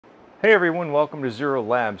Hey everyone, welcome to Zero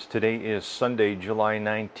Labs. Today is Sunday, July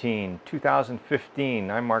 19, 2015.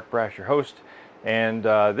 I'm Mark Brash, your host, and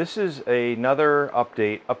this is another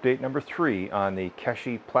update number 3 on the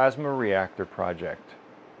Keshe Plasma Reactor project.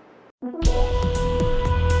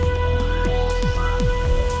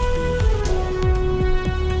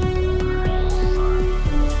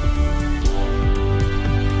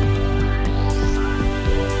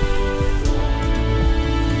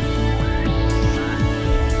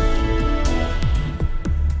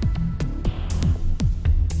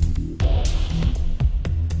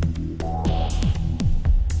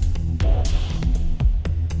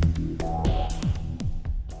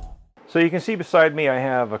 So you can see beside me I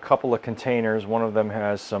have a couple of containers. One of them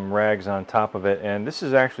has some rags on top of it, and this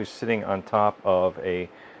is actually sitting on top of a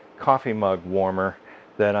coffee mug warmer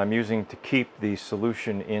that I'm using to keep the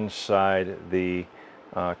solution inside the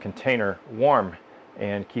container warm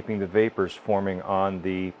and keeping the vapors forming on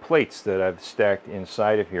the plates that I've stacked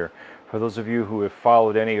inside of here. For those of you who have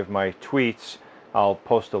followed any of my tweets, I'll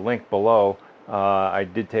post a link below. I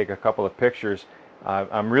did take a couple of pictures.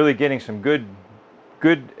 I'm really getting some good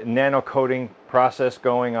nano coating process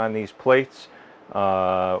going on these plates.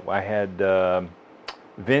 I had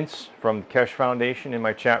Vince from the Keshe Foundation in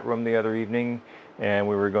my chat room the other evening, and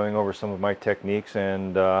we were going over some of my techniques,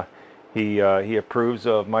 and he approves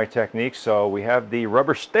of my techniques. So we have the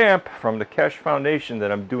rubber stamp from the Keshe Foundation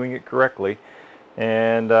that I'm doing it correctly.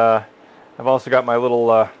 And I've also got my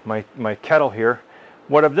little my kettle here.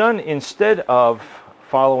 What I've done, instead of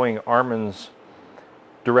following Armin's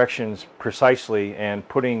directions precisely and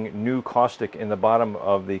putting new caustic in the bottom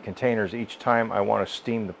of the containers each time I want to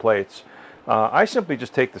steam the plates, I simply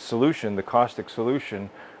just take the solution, the caustic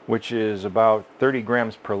solution, which is about 30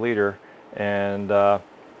 grams per liter, and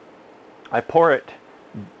I pour it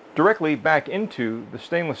directly back into the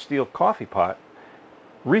stainless steel coffee pot,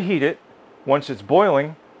 reheat it. Once it's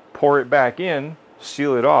boiling, pour it back in,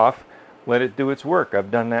 seal it off, let it do its work.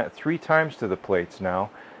 I've done that 3 times to the plates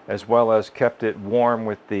now, as well as kept it warm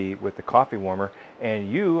with the coffee warmer,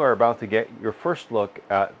 and you are about to get your first look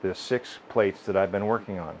at the 6 plates that I've been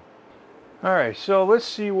working on. Alright, so let's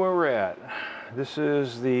see where we're at. This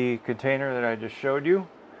is the container that I just showed you,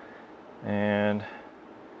 and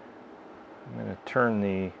I'm going to turn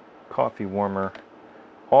the coffee warmer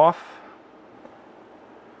off.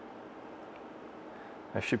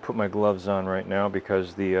 I should put my gloves on right now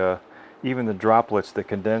because the even the droplets that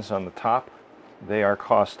condense on the top, they are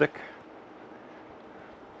caustic.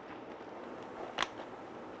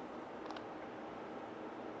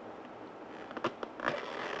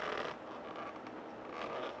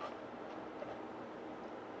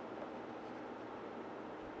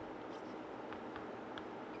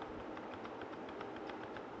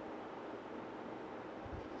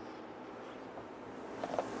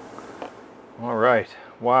 All right.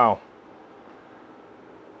 Wow.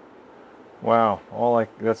 Wow,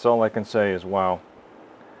 that's all I can say is wow.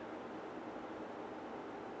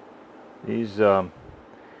 These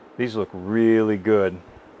look really good.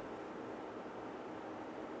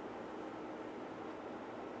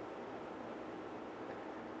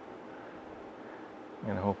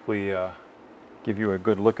 And hopefully give you a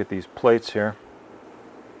good look at these plates here.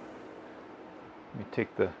 Let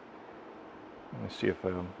me see if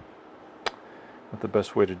what the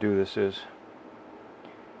best way to do this is.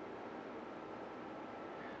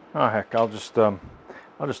 Oh heck, I'll just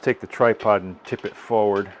take the tripod and tip it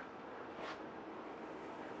forward.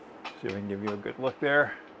 See if I can give you a good look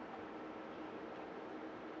there.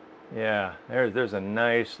 Yeah, there's a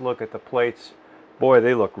nice look at the plates. Boy,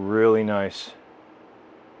 they look really nice.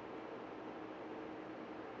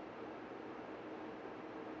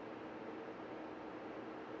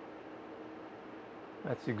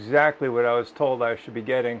 That's exactly what I was told I should be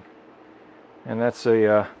getting, and that's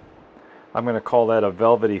a I'm going to call that a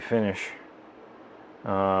velvety finish.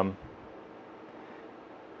 You'll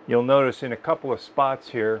notice in a couple of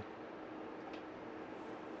spots here,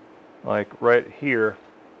 like right here,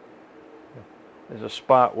 there's a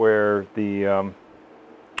spot where the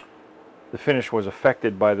finish was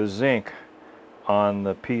affected by the zinc on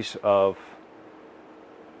the piece of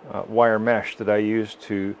wire mesh that I used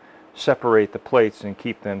to separate the plates and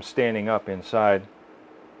keep them standing up inside.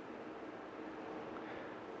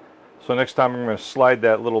 So next time I'm going to slide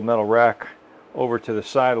that little metal rack over to the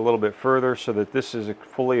side a little bit further so that this is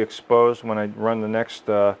fully exposed when I run the next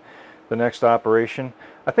operation.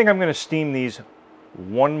 I think I'm going to steam these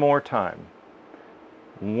one more time.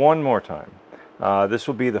 This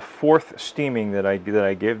will be the 4th steaming that I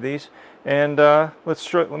give these, and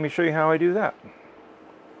let me show you how I do that.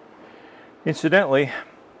 Incidentally,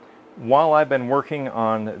 while I've been working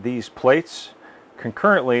on these plates,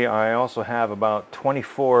 concurrently I also have about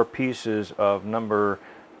 24 pieces of number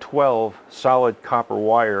 12 solid copper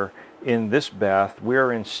wire in this bath.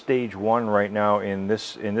 We're in stage 1 right now in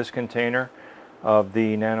this container of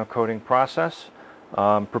the nano coating process.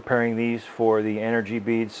 Preparing these for the energy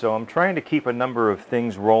beads, so I'm trying to keep a number of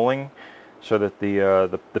things rolling so that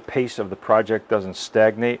the pace of the project doesn't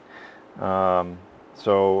stagnate.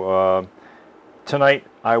 Tonight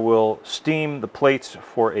I will steam the plates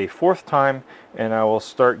for a 4th time, and I will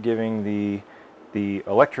start giving the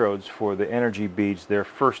electrodes for the energy beads their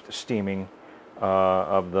first steaming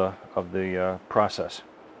of the process.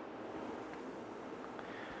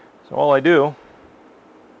 So all I do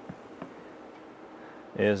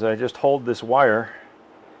is I just hold this wire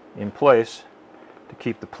in place to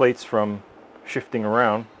keep the plates from shifting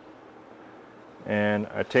around, and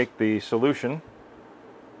I take the solution,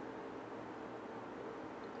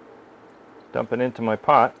 dump it into my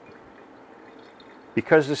pot.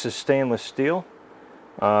 Because this is stainless steel,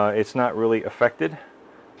 it's not really affected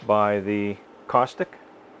by the caustic,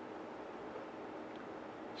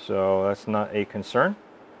 so that's not a concern.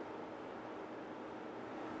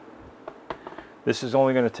 This is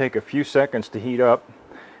only going to take a few seconds to heat up.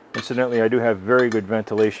 Incidentally, I do have very good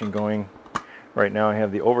ventilation going. Right now I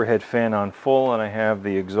have the overhead fan on full, and I have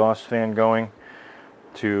the exhaust fan going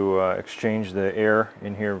to exchange the air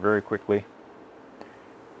in here very quickly.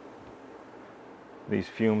 These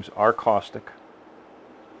fumes are caustic.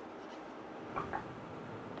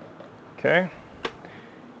 Okay,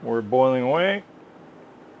 we're boiling away.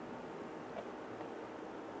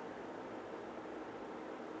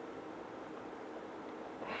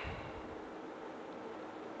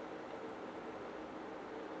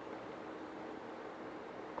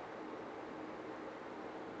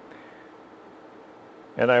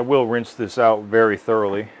 And I will rinse this out very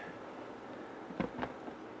thoroughly.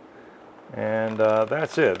 And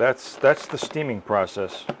that's it. That's the steaming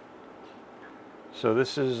process. So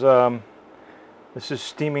this is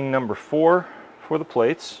steaming number 4 for the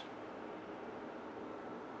plates.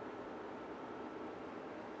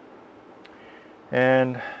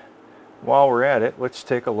 And while we're at it, let's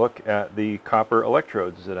take a look at the copper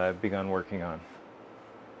electrodes that I've begun working on.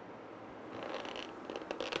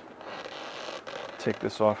 Take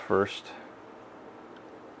this off first.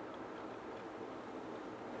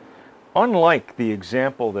 Unlike the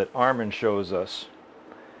example that Armin shows us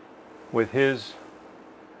with his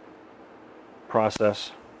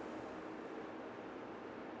process,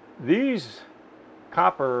 these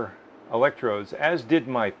copper electrodes, as did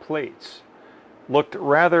my plates, look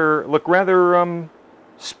rather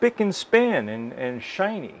spick and span and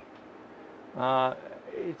shiny.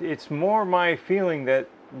 It's more my feeling that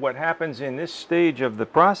what happens in this stage of the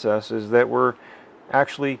process is that we're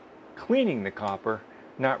actually cleaning the copper,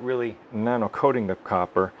 not really nano coating the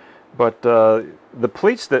copper. But the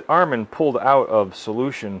plates that Armin pulled out of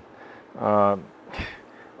solution, I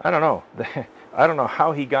don't know. I don't know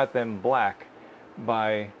how he got them black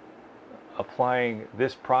by applying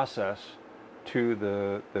this process to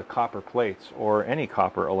the copper plates or any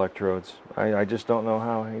copper electrodes. I just don't know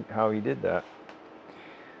how he did that.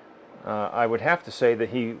 I would have to say that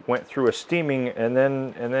he went through a steaming and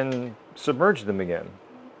then submerged them again.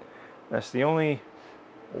 That's the only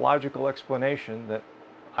logical explanation that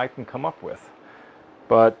I can come up with.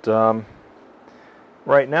 But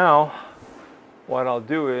right now, what I'll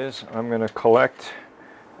do is I'm going to collect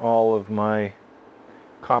all of my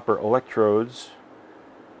copper electrodes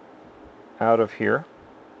out of here.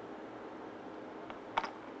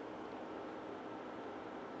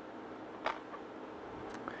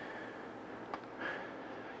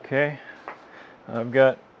 Okay, I've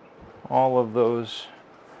got all of those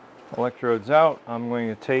electrodes out. I'm going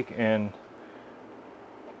to take and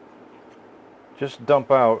just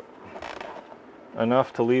dump out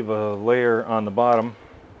enough to leave a layer on the bottom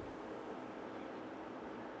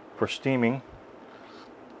for steaming,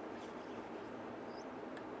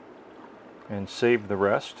 and save the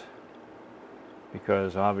rest,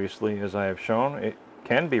 because obviously, as I have shown, it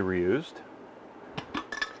can be reused.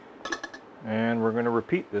 And we're going to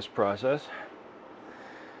repeat this process.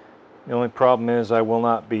 The only problem is I will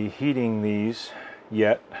not be heating these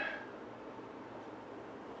yet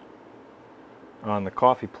on the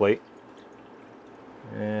coffee plate,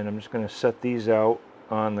 and I'm just going to set these out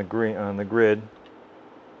on the grid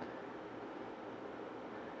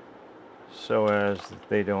so as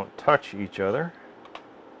they don't touch each other.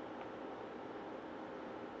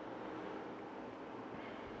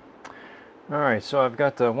 Alright, so I've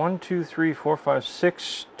got the 1, 2, 3, 4, 5,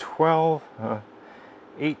 6, 12,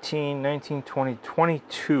 18, 19, 20,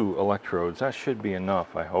 22 electrodes. That should be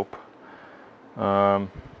enough, I hope.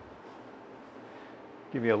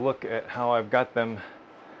 Give you a look at how I've got them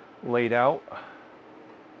laid out.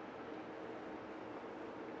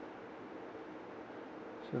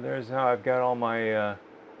 So there's how I've got all my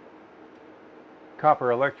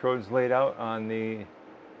copper electrodes laid out on the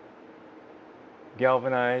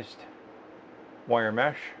galvanized wire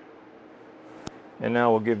mesh. And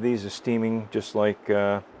now we'll give these a steaming just like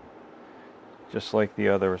the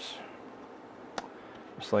others,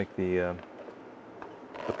 just like the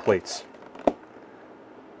plates.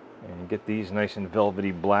 And get these nice and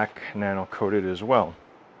velvety black nano coated as well.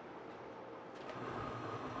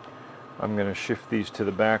 I'm going to shift these to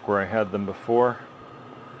the back where I had them before.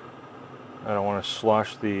 I don't want to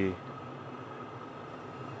slosh the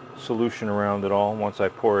solution around at all once I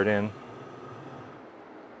pour it in.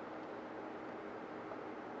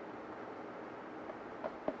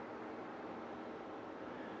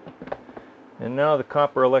 And now the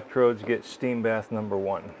copper electrodes get steam bath number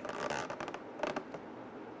 1.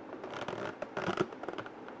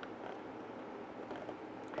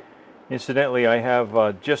 Incidentally, I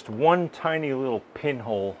have just one tiny little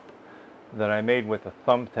pinhole that I made with a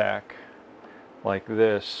thumbtack like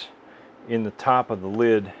this in the top of the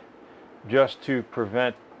lid, just to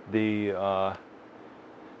prevent the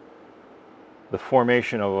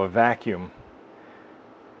formation of a vacuum,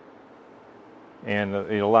 and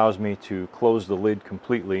it allows me to close the lid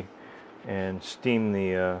completely and steam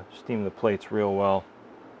the plates real well.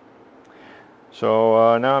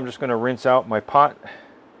 So now I'm just going to rinse out my pot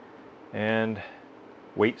and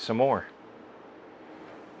wait some more.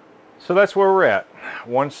 So that's where we're at.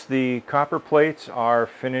 Once the copper plates are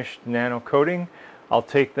finished nano coating, I'll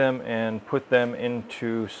take them and put them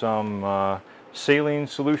into some saline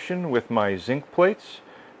solution with my zinc plates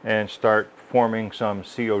and start forming some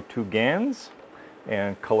CO2 GANs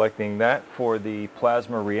and collecting that for the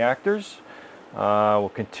plasma reactors.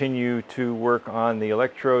 We'll continue to work on the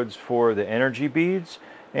electrodes for the energy beads,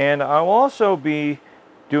 and I'll also be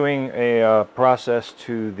doing a process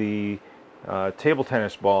to the table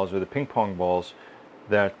tennis balls or the ping pong balls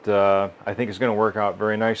that I think is going to work out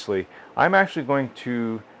very nicely. I'm actually going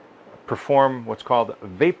to perform what's called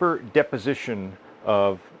vapor deposition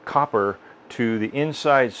of copper to the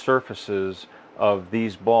inside surfaces of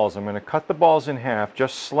these balls. I'm going to cut the balls in half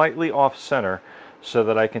just slightly off center so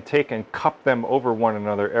that I can take and cup them over one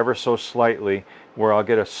another ever so slightly, where I'll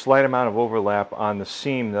get a slight amount of overlap on the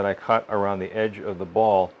seam that I cut around the edge of the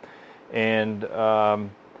ball, and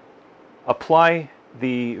apply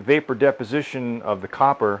the vapor deposition of the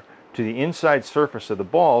copper to the inside surface of the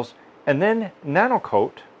balls, and then nano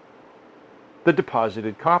coat the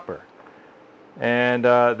deposited copper. And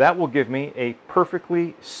that will give me a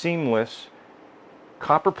perfectly seamless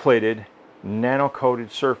copper plated nano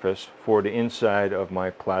coated surface for the inside of my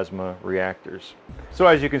plasma reactors. So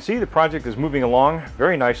as you can see, the project is moving along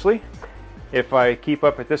very nicely. If I keep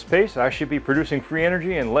up at this pace, I should be producing free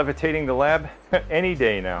energy and levitating the lab any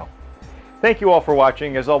day now. Thank you all for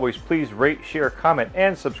watching. As always, please rate, share, comment,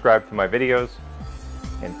 and subscribe to my videos.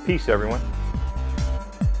 And peace, everyone.